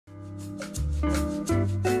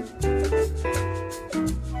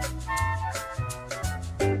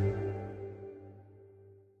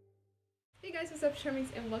Charmings,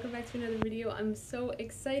 and welcome back to another video. I'm so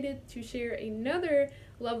excited to share another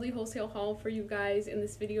Lovely Wholesale haul for you guys. In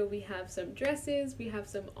this video we have some dresses, we have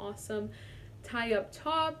some awesome tie-up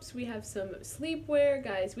tops, we have some sleepwear.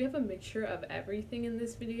 Guys, we have a mixture of everything in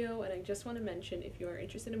this video, and I just want to mention, if you are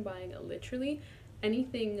interested in buying literally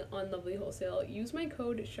anything on Lovely Wholesale, use my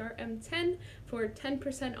code SHARM10 for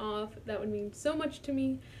 10% off. That would mean so much to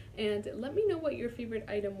me. And let me know what your favorite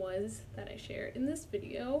item was that I shared in this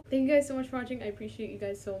video. Thank you guys so much for watching. I appreciate you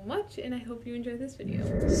guys so much, and I hope you enjoyed this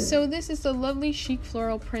video. So this is the lovely chic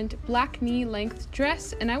floral print black knee length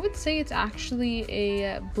dress, and I would say it's actually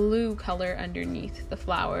a blue color underneath the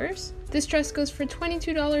flowers. This dress goes for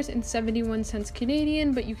 $22.71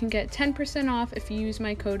 Canadian, but you can get 10% off if you use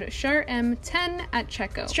my code SHARM10 at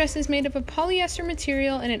checkout. This dress is made of a polyester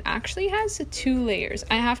material, and it actually has 2 layers.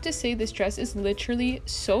 I have to say, this dress is literally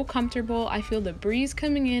so comfortable. I feel the breeze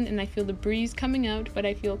coming in and I feel the breeze coming out, but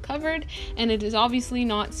I feel covered, and it is obviously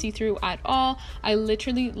not see-through at all. I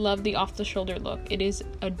literally love the off-the-shoulder look. It is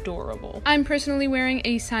adorable. I'm personally wearing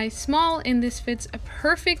a size small, and this fits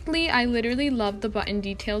perfectly. I literally love the button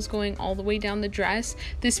details going all the way down the dress.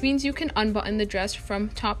 This means you can unbutton the dress from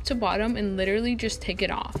top to bottom and literally just take it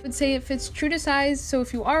off. I would say it fits true to size, so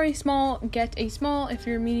if you are a small, get a small. If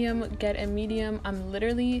you're a medium, get a medium. I'm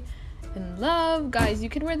literally in love. Guys, you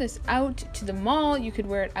could wear this out to the mall, you could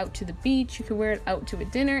wear it out to the beach, you could wear it out to a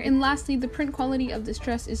dinner. And lastly, the print quality of this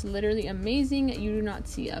dress is literally amazing. You do not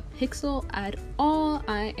see a pixel at all.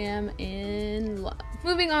 I am in love.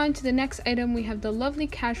 Moving on to the next item, we have the lovely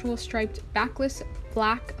casual striped backless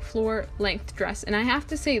black floor length dress, and I have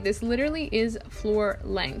to say, this literally is floor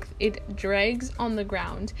length. It drags on the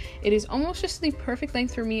ground. It is almost just the perfect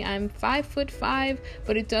length for me. I'm 5'5",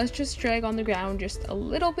 but it does just drag on the ground just a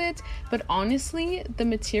little bit. But honestly, the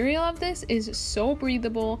material of this is so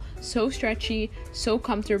breathable, so stretchy, so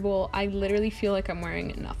comfortable. I literally feel like I'm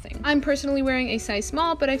wearing nothing. I'm personally wearing a size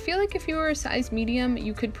small, but I feel like if you were a size medium,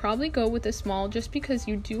 you could probably go with a small, just because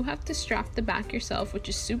you do have to strap the back yourself, which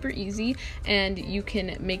is super easy, and you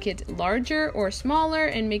can make it larger or smaller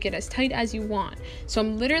and make it as tight as you want. So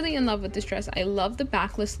I'm literally in love with this dress. I love the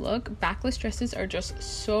backless look. Backless dresses are just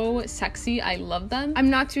so sexy. I love them.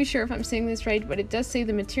 I'm not too sure if I'm saying this right, but it does say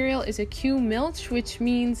the material is a Q milch, which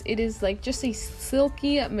means it is like just a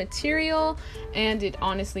silky material, and it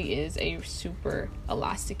honestly is a super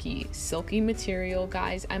elasticy, silky material.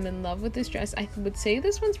 Guys, I'm in love with this dress. I would say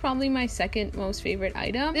this one's probably my second most favorite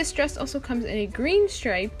item. This dress also comes in a green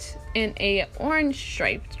striped and a orange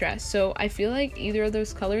striped dress, so I feel like either of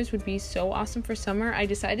those colors would be so awesome for summer. I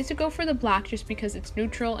decided to go for the black just because it's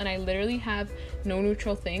neutral, and I literally have no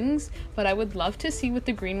neutral things, but I would love to see what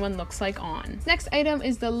the green one looks like on. Next item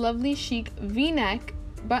is the lovely chic v-neck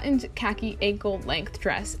buttoned khaki ankle length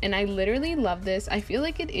dress, and I literally love this. I feel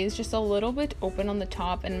like it is just a little bit open on the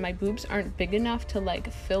top, and my boobs aren't big enough to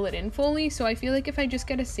like fill it in fully, so I feel like if I just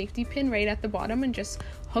get a safety pin right at the bottom and just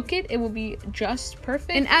hook it, it will be just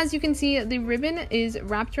perfect. And as you can see, the ribbon is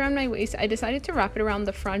wrapped around my waist. I decided to wrap it around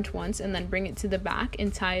the front once and then bring it to the back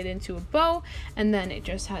and tie it into a bow, and then it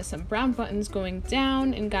just has some brown buttons going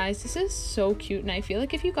down. And guys, this is so cute, and I feel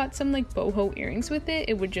like if you got some like boho earrings with it,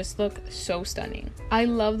 it would just look so stunning.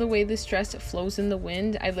 I love the way this dress flows in the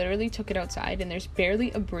wind. I literally took it outside and there's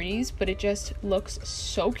barely a breeze, but it just looks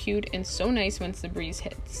so cute and so nice once the breeze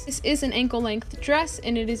hits. This is an ankle length dress,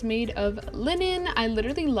 and it is made of linen. I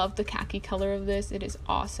literally love the khaki color of this. It is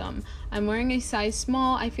awesome. I'm wearing a size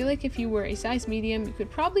small. I feel like if you were a size medium, you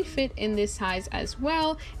could probably fit in this size as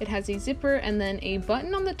well. It has a zipper and then a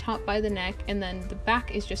button on the top by the neck, and then the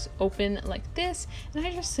back is just open like this, and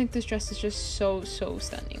I just think this dress is just so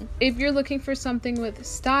stunning. If you're looking for something with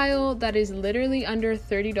style that is literally under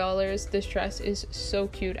 $30, this dress is so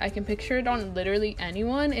cute. I can picture it on literally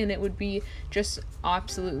anyone, and it would be just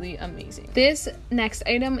absolutely amazing. This next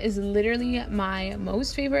item is literally my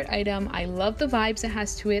most favorite item. I love the vibes it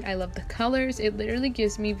has to it. I love the colors. It literally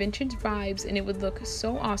gives me vintage vibes, and it would look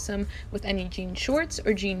so awesome with any jean shorts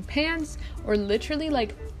or jean pants, or literally,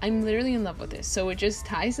 like, I'm literally in love with this. So it just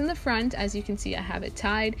ties in the front. As you can see, I have it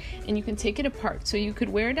tied, and you can take it apart. So you could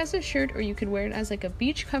wear it as a shirt, or you could wear it as like a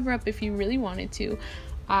beach cover up if you really wanted to.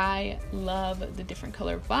 I love the different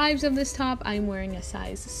color vibes of this top. I'm wearing a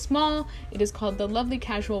size small. It is called the Lovely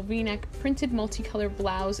Casual V-neck printed multicolor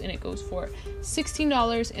blouse, and it goes for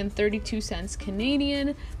 $16.32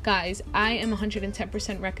 Canadian. Guys, I am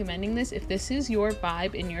 110% recommending this. If this is your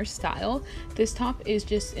vibe and your style, this top is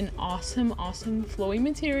just an awesome flowy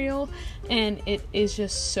material, and it is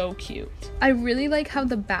just so cute. I really like how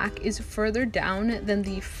the back is further down than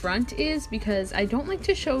the front is, because I don't like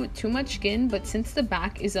to show too much skin, but since the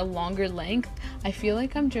back is a longer length, I feel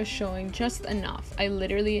like I'm just showing just enough. I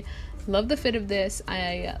literally love the fit of this.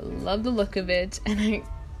 I love the look of it, and I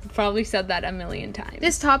probably said that a million times.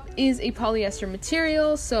 This top is a polyester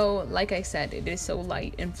material, so like I said, it is so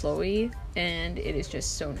light and flowy, and it is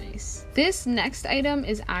just so nice. This next item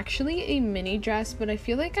is actually a mini dress, but I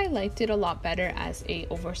feel like I liked it a lot better as a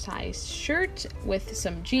oversized shirt with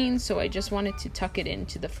some jeans, so I just wanted to tuck it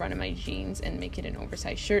into the front of my jeans and make it an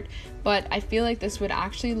oversized shirt. But I feel like this would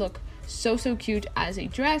actually look so cute as a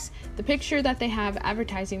dress. The picture that they have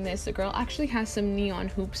advertising this, the girl actually has some neon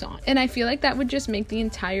hoops on, and I feel like that would just make the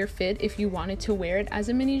entire fit if you wanted to wear it as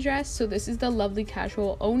a mini dress. So this is the Lovely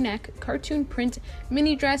Casual O-neck cartoon print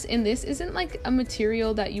mini dress, and this isn't like a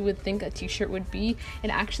material that you would think a t-shirt would be. It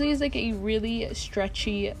actually is like a really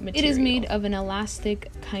stretchy material. It is made of an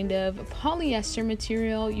elastic kind of polyester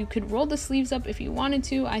material. You could roll the sleeves up if you wanted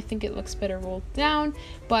to. I think it looks better rolled down,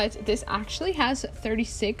 but this actually has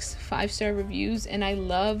 36 5-star reviews, and I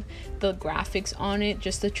love the graphics on it,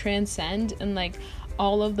 just the transcend and like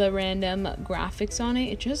all of the random graphics on it.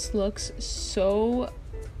 It just looks so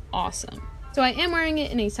awesome. So I am wearing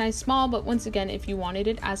it in a size small, but once again, if you wanted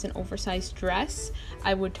it as an oversized dress,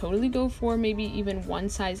 I would totally go for maybe even one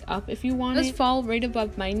size up if you want. It does fall right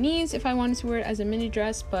above my knees if I wanted to wear it as a mini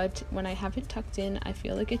dress, but when I have it tucked in, I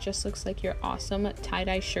feel like it just looks like your awesome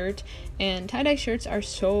tie-dye shirt, and tie-dye shirts are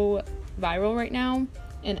so viral right now,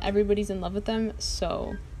 and everybody's in love with them,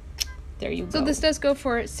 so there you go. So this does go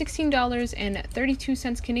for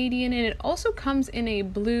 $16.32 Canadian, and it also comes in a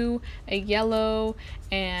blue, a yellow,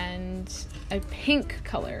 and a pink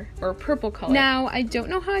color or purple color. Now, I don't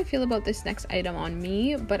know how I feel about this next item on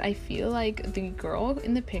me, but I feel like the girl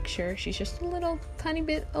in the picture, she's just a little tiny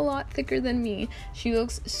bit a lot thicker than me. She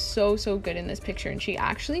looks so good in this picture, and she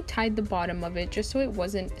actually tied the bottom of it just so it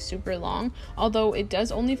wasn't super long, although it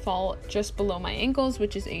does only fall just below my ankles,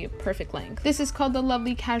 which is a perfect length. This is called the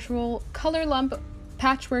Lovely Casual Color Lump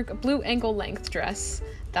Patchwork Blue Ankle Length Dress.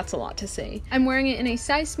 That's a lot to say. I'm wearing it in a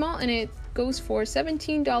size small, and it goes for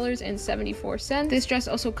 $17.74. This dress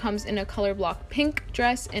also comes in a color block pink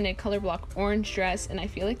dress and a color block orange dress, and I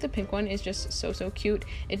feel like the pink one is just so cute.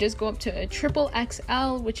 It does go up to a triple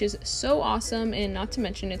XL, which is so awesome, and not to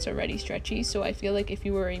mention it's already stretchy, so I feel like if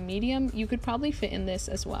you were a medium, you could probably fit in this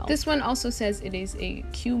as well. This one also says it is a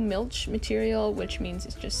Q Milch material, which means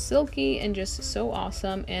it's just silky and just so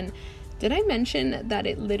awesome. And did I mention that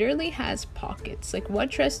it literally has pockets? Like,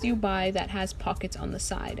 what dress do you buy that has pockets on the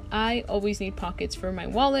side? I always need pockets for my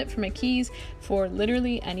wallet, for my keys, for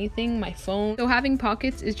literally anything, my phone. So having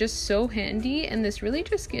pockets is just so handy, and this really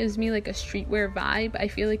just gives me like a streetwear vibe. I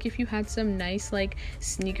feel like if you had some nice like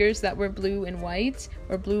sneakers that were blue and white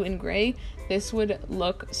or blue and gray, this would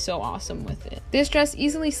look so awesome with it. This dress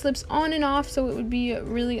easily slips on and off, so it would be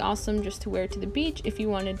really awesome just to wear to the beach if you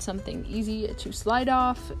wanted something easy to slide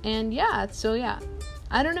off. And yeah, so yeah,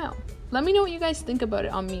 I don't know. Let me know what you guys think about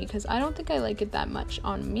it on me, because I don't think I like it that much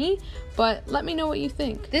on me, but let me know what you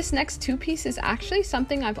think. This next two-piece is actually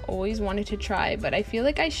something I've always wanted to try, but I feel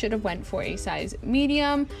like I should have went for a size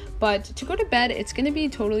medium, but to go to bed, it's gonna be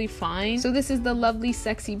totally fine. So this is the Lovely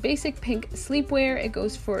Sexy Basic Pink Sleepwear. It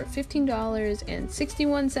goes for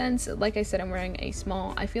 $15.61. Like I said, I'm wearing a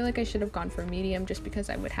small. I feel like I should have gone for medium just because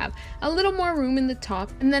I would have a little more room in the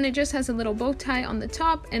top, and then it just has a little bow tie on the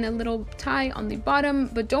top and a little tie on the bottom,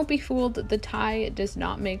 but don't be fooled. The tie does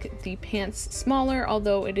not make the pants smaller,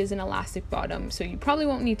 although it is an elastic bottom, so you probably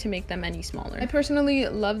won't need to make them any smaller. I personally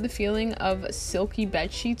love the feeling of silky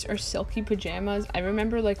bed sheets or silky pajamas. I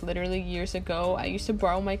remember like literally years ago, I used to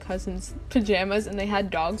borrow my cousin's pajamas, and they had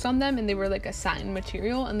dogs on them, and they were like a satin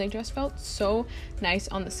material, and they just felt so nice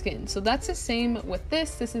on the skin. So that's the same with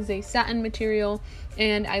this. This is a satin material,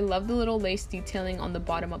 and I love the little lace detailing on the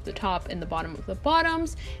bottom of the top and the bottom of the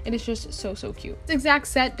bottoms. It is just so cute. This exact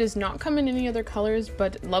set does not come in any other colors,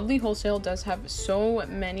 but Lovely Wholesale does have so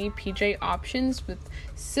many PJ options with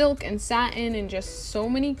silk and satin and just so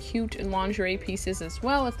many cute lingerie pieces as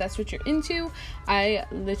well, if that's what you're into. I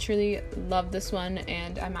literally love this one,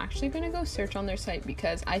 and I'm actually gonna go search on their site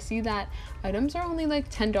because I see that items are only like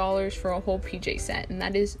 $10 for a whole PJ set, and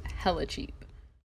that is hella cheap.